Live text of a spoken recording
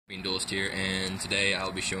Duelist here, and today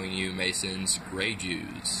I'll be showing you Mason's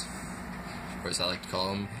Graydils, or as I like to call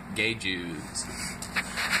them, gay Jews.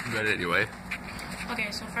 But anyway.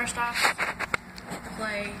 Okay, so first off,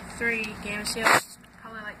 play 3 Game of Seals.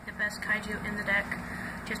 Probably like the best kaiju in the deck,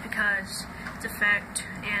 just because its effect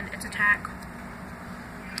and its attack.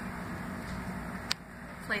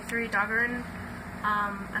 Play 3 Doggerin.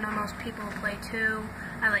 I know most people play 2.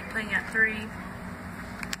 I like playing at 3.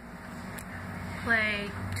 Play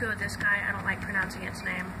 2 of this guy. I don't like pronouncing its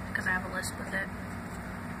name because I have a list with it.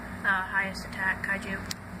 Highest attack kaiju.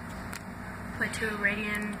 Play 2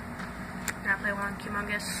 Radian. And I play 1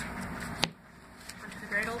 Humongous. Onto the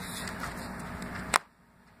Graydils.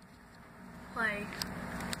 Play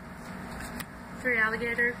 3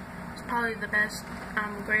 Alligator. It's probably the best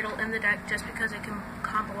Graydil in the deck just because it can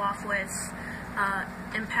combo off with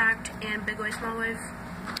Impact and Big Wave Small Wave.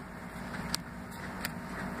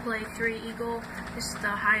 Play 3 Eagle. This is the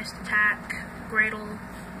highest attack Graydil.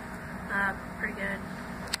 Pretty good.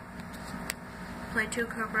 Play 2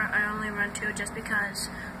 Cobra. I only run 2 just because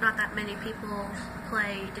not that many people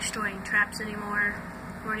play destroying traps anymore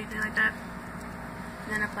or anything like that.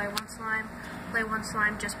 And then I play 1 Slime. Play 1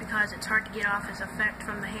 Slime just because it's hard to get off his effect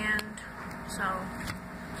from the hand. So,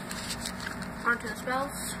 onto the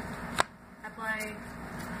spells. I play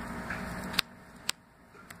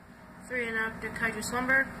 3 Inactive Kaiju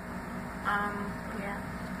Slumber.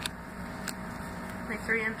 Play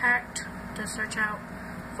 3 Impact to search out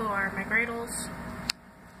for my Graydils.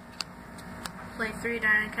 Play 3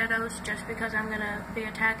 Dynamiketos just because I'm going to be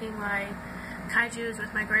attacking my kaijus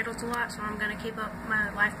with my Graydils a lot, so I'm going to keep up my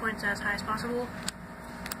life points as high as possible.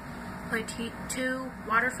 Play 2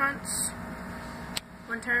 Waterfronts,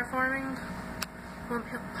 1 Terraforming, 1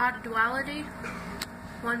 Pot of Duality,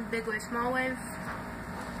 1 Big Wave Small Wave,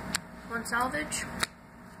 1 Salvage,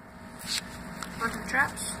 onto the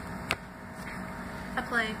traps. I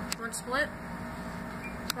play 1 Split,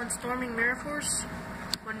 1 Storming Mirror Force,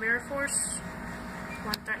 1 Mirror Force,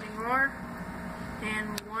 1 Threatening Roar,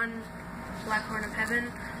 and 1 Black Horn of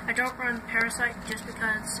Heaven. I don't run Parasite just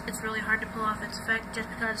because it's really hard to pull off its effect, just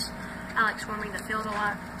because I like swarming the field a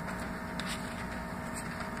lot.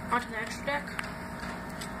 Onto the extra deck.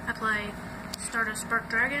 I play Stardust Spark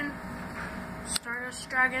Dragon, Stardust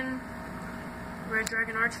Dragon, Red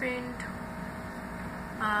Dragon Archfiend,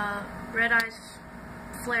 Red Eyes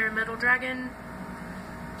Flare Metal Dragon,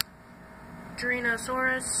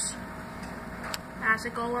 Drenosaurus,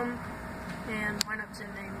 Acid Golem, and why not Zen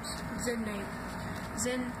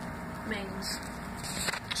Mains.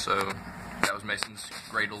 So, that was Mason's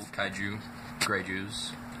Graydil Kaiju,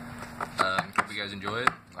 Graydils. Hope you guys enjoy it.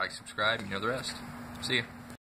 Like, subscribe, you know the rest. See ya.